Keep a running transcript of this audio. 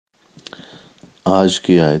آج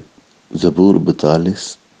کی آیت زبور 42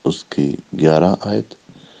 اس کی 11 آیت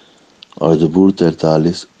اور زبور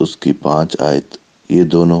 43 اس کی 5 آیت، یہ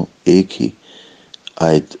دونوں ایک ہی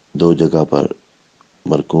آیت دو جگہ پر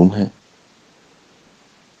مرقوم ہے۔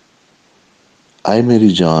 اے میری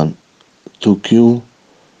جان، تو کیوں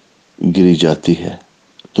گری جاتی ہے؟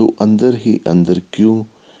 تو اندر ہی اندر کیوں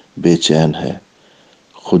بے چین ہے؟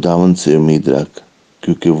 خداوند سے امید رکھ،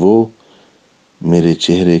 کیونکہ وہ میرے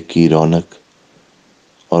چہرے کی رونق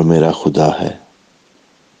اور میرا خدا ہے،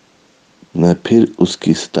 میں پھر اس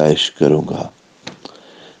کی ستائش کروں گا۔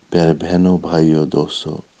 پیارے بہنوں، بھائیوں،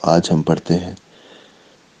 دوستوں، آج ہم پڑھتے ہیں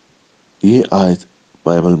یہ آیت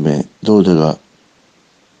بائبل میں دو جگہ،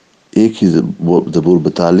 ایک ہی زبور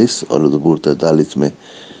 42 اور زبور 43 میں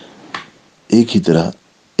ایک ہی طرح،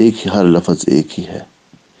 ایک ہی، ہر لفظ ایک ہی ہے۔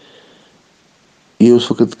 یہ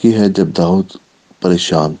اس وقت کی ہے جب داؤد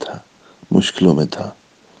پریشان تھا، مشکلوں میں تھا،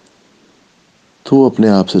 تو وہ اپنے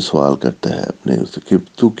آپ سے سوال کرتا ہے اپنے کہ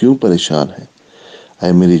تو کیوں پریشان ہے؟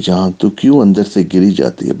 اے میری جان، تو کیوں اندر سے گری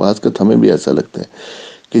جاتی ہے؟ بعض وقت ہمیں بھی ایسا لگتا ہے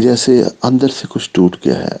کہ جیسے اندر سے کچھ ٹوٹ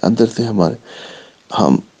گیا ہے، اندر سے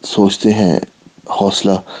ہم سوچتے ہیں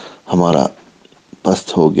حوصلہ ہمارا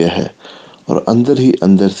پست ہو گیا ہے، اور اندر ہی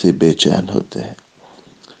اندر سے بے چین ہوتے ہیں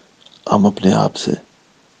ہم اپنے آپ سے۔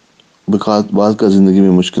 بعض کا زندگی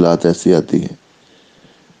میں مشکلات ایسی آتی ہیں،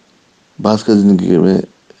 بعض کا زندگی میں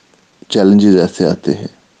چیلنجز ایسے آتے ہیں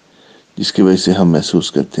جس کی وجہ سے ہم محسوس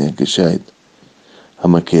کرتے ہیں کہ شاید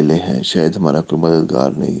ہم اکیلے ہیں، شاید ہمارا کوئی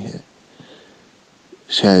مددگار نہیں ہے،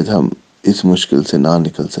 شاید ہم اس مشکل سے نہ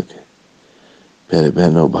نکل سکے۔ پیارے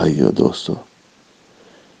بہنوں، بھائیوں، دوستوں،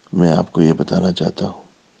 میں آپ کو یہ بتانا چاہتا ہوں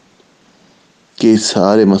کہ اس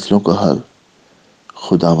سارے مسئلوں کا حل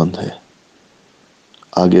خداوند ہے۔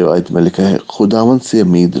 آگے آیت میں لکھا ہے خداوند سے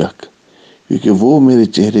امید رکھ، کیونکہ وہ میرے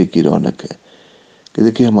چہرے کی رونق ہے۔ کہ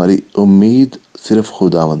دیکھیں، ہماری امید صرف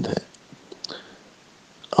خداوند ہے۔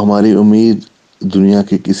 ہماری امید دنیا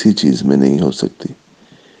کی کسی چیز میں نہیں ہو سکتی،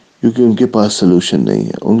 کیونکہ ان کے پاس سلوشن نہیں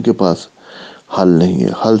ہے، ان کے پاس حل نہیں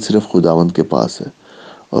ہے۔ حل صرف خداوند کے پاس ہے،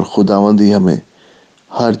 اور خداوند ہی ہمیں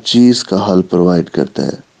ہر چیز کا حل پرووائڈ کرتا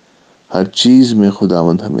ہے۔ ہر چیز میں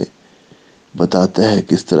خداوند ہمیں بتاتا ہے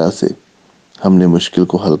کس طرح سے ہم نے مشکل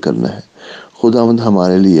کو حل کرنا ہے۔ خداوند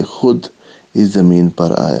ہمارے لیے خود اس زمین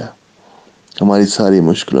پر آیا، ہماری ساری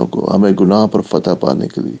مشکلوں کو، ہمیں گناہ پر فتح پانے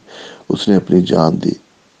کے لیے اس نے اپنی جان دی۔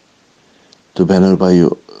 تو بہنوں اور بھائیوں،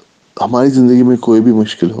 ہماری زندگی میں کوئی بھی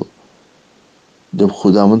مشکل ہو، جب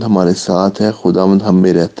خداوند ہمارے ساتھ ہے، خداوند ہم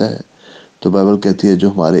میں رہتا ہے، تو بائبل کہتی ہے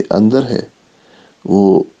جو ہمارے اندر ہے وہ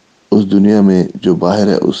اس دنیا میں جو باہر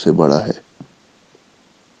ہے اس سے بڑا ہے۔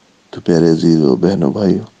 تو پیارے عزیزو، بہنوں،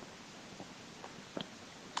 بھائیوں،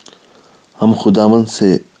 ہم خداوند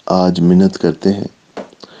سے آج منت کرتے ہیں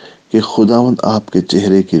کہ خداوند آپ کے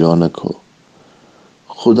چہرے کی رونق ہو،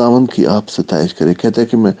 خداوند کی آپ ستائش کرے۔ کہتا ہے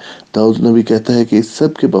کہ داؤد نبی کہتا ہے کہ اس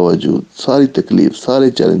سب کے باوجود، ساری تکلیف، سارے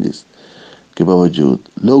چیلنجز کے باوجود،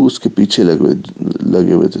 لوگ اس کے پیچھے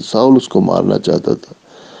لگے ہوئے تھے، ساؤل اس کو مارنا چاہتا تھا،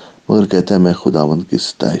 مگر کہتا ہے میں خداوند کی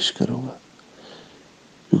ستائش کروں گا،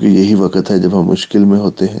 کیونکہ یہی وقت ہے جب ہم مشکل میں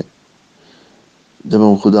ہوتے ہیں، جب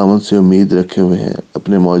ہم خداوند سے امید رکھے ہوئے ہیں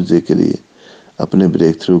اپنے معجزے کے لیے، اپنے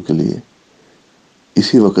بریک تھرو کے لیے۔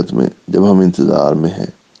 اسی وقت میں جب ہم انتظار میں ہیں،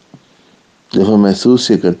 جب ہم محسوس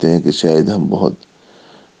یہ کرتے ہیں کہ شاید ہم بہت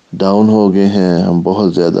ڈاؤن ہو گئے ہیں، ہم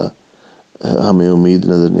بہت زیادہ، ہمیں امید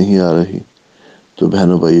نظر نہیں آ رہی، تو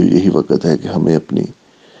بہنوں بھائیو، یہی وقت ہے کہ ہمیں اپنی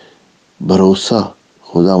بھروسہ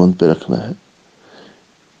خداوند پہ رکھنا ہے،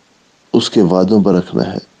 اس کے وعدوں پر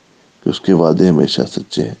رکھنا ہے، کہ اس کے وعدے ہمیشہ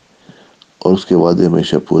سچے ہیں اور اس کے وعدے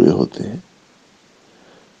ہمیشہ پورے ہوتے ہیں۔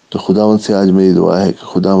 تو خداوند سے آج میری دعا ہے کہ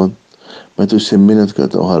خداوند، میں تجھ سے منت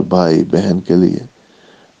کرتا ہوں ہر بھائی بہن کے لیے،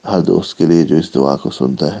 ہر دوست کے لیے جو اس دعا کو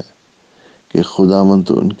سنتا ہے، کہ خداوند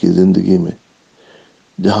تو ان کی زندگی میں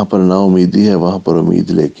جہاں پر نا امیدی ہے وہاں پر امید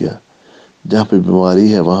لے کے آ، جہاں پہ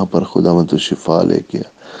بیماری ہے وہاں پر خداوند تو شفا لے کے آ،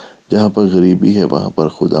 جہاں پر غریبی ہے وہاں پر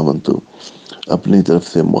خداوند تو اپنی طرف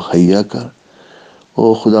سے مہیا کر۔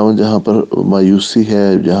 او خداوند، جہاں پر مایوسی ہے،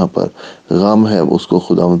 جہاں پر غم ہے، اس کو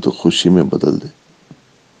خداوند تو خوشی میں بدل دے۔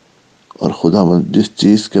 اور خداوند جس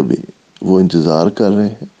چیز کا بھی وہ انتظار کر رہے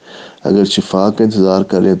ہیں، اگر شفا کا انتظار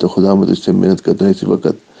کر رہے ہیں، تو خداوند اس سے منت کرتے ہیں اسی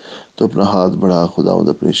وقت تو اپنا ہاتھ بڑھا، خداوند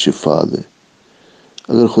اپنی شفا دے۔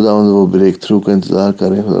 اگر خداوند وہ بریک تھرو کا انتظار کر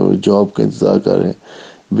رہے ہیں، خداوند جاب کا انتظار کر رہے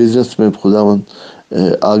ہیں، بزنس میں خداوند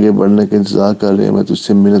آگے بڑھنے کا انتظار کر رہے ہیں، میں تو اس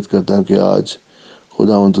سے منت کرتا ہوں کہ آج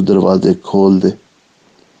خداوند تو دروازے کھول دے۔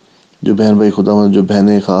 جو بہن بھائی خداوند، جو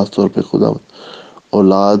بہنیں خاص طور پہ خداوند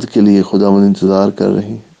اولاد کے لیے خداوند انتظار کر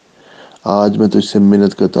رہی ہیں، آج میں تو اس سے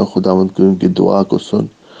منت کرتا ہوں خداوند کہ ان کی دعا کو سن،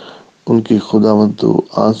 ان کی خداوند تو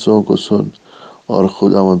آنسوؤں کو سن، اور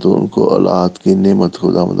خداوند ان کو اولاد کی نعمت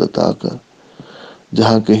خداوند عطا کر۔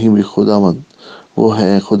 جہاں کہیں بھی خداوند وہ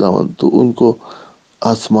ہیں خداوند، تو ان کو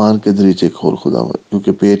آسمان کے دریچے کھول خداوند،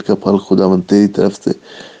 کیونکہ پیٹ کا پھل خداوند تیری طرف سے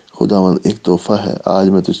خداوند ایک تحفہ ہے۔ آج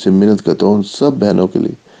میں تجھ سے منت کرتا ہوں ان سب بہنوں کے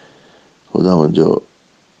لیے خداوند جو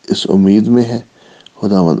اس امید میں ہے،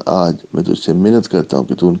 خداوند آج میں تجھ سے منت کرتا ہوں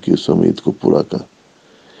کہ تو ان کی اس امید کو پورا کر۔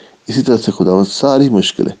 اسی طرح سے خداوند ساری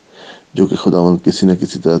مشکلیں جو کہ خداوند کسی نہ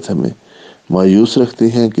کسی طرح سے ہمیں مایوس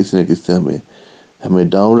رکھتی ہیں، کسی نہ کسی سے ہمیں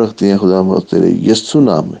ڈاؤن رکھتی ہیں، خداوند تیرے یسوع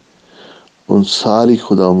نام میں ان ساری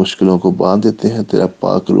خدا مشکلوں کو باندھ دیتے ہیں، تیرا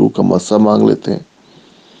پاک روح کا مسا مانگ لیتے ہیں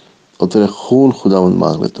اور تیرا خون خداوند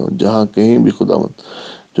مانگ لیتے ہیں۔ جہاں کہیں بھی خداوند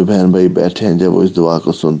جو بہن بھائی بیٹھے ہیں، جب وہ اس دعا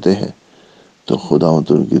کو سنتے ہیں تو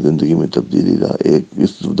خداوند ان کی زندگی میں تبدیلی لا۔ ایک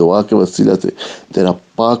اس دعا کے وسیلہ سے تیرا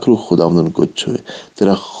پاک روح خداوند ان کو چھوئے،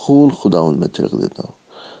 تیرا خون خداوند میں چھڑک دیتا ہوں،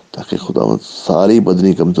 تاکہ خداوند ساری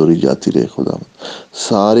بدنی کمزوری جاتی رہے، خداوند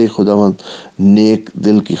ساری خداوند نیک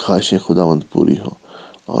دل کی خواہشیں خداوند پوری ہوں،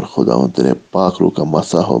 اور خداوند تیرے پاک روح کا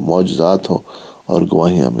مسا ہو، معجزات ہو اور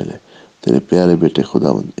گواہیاں ملے، تیرے پیارے بیٹے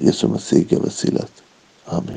خداوند یسوع مسیح کے وسیلہ سے، آمین۔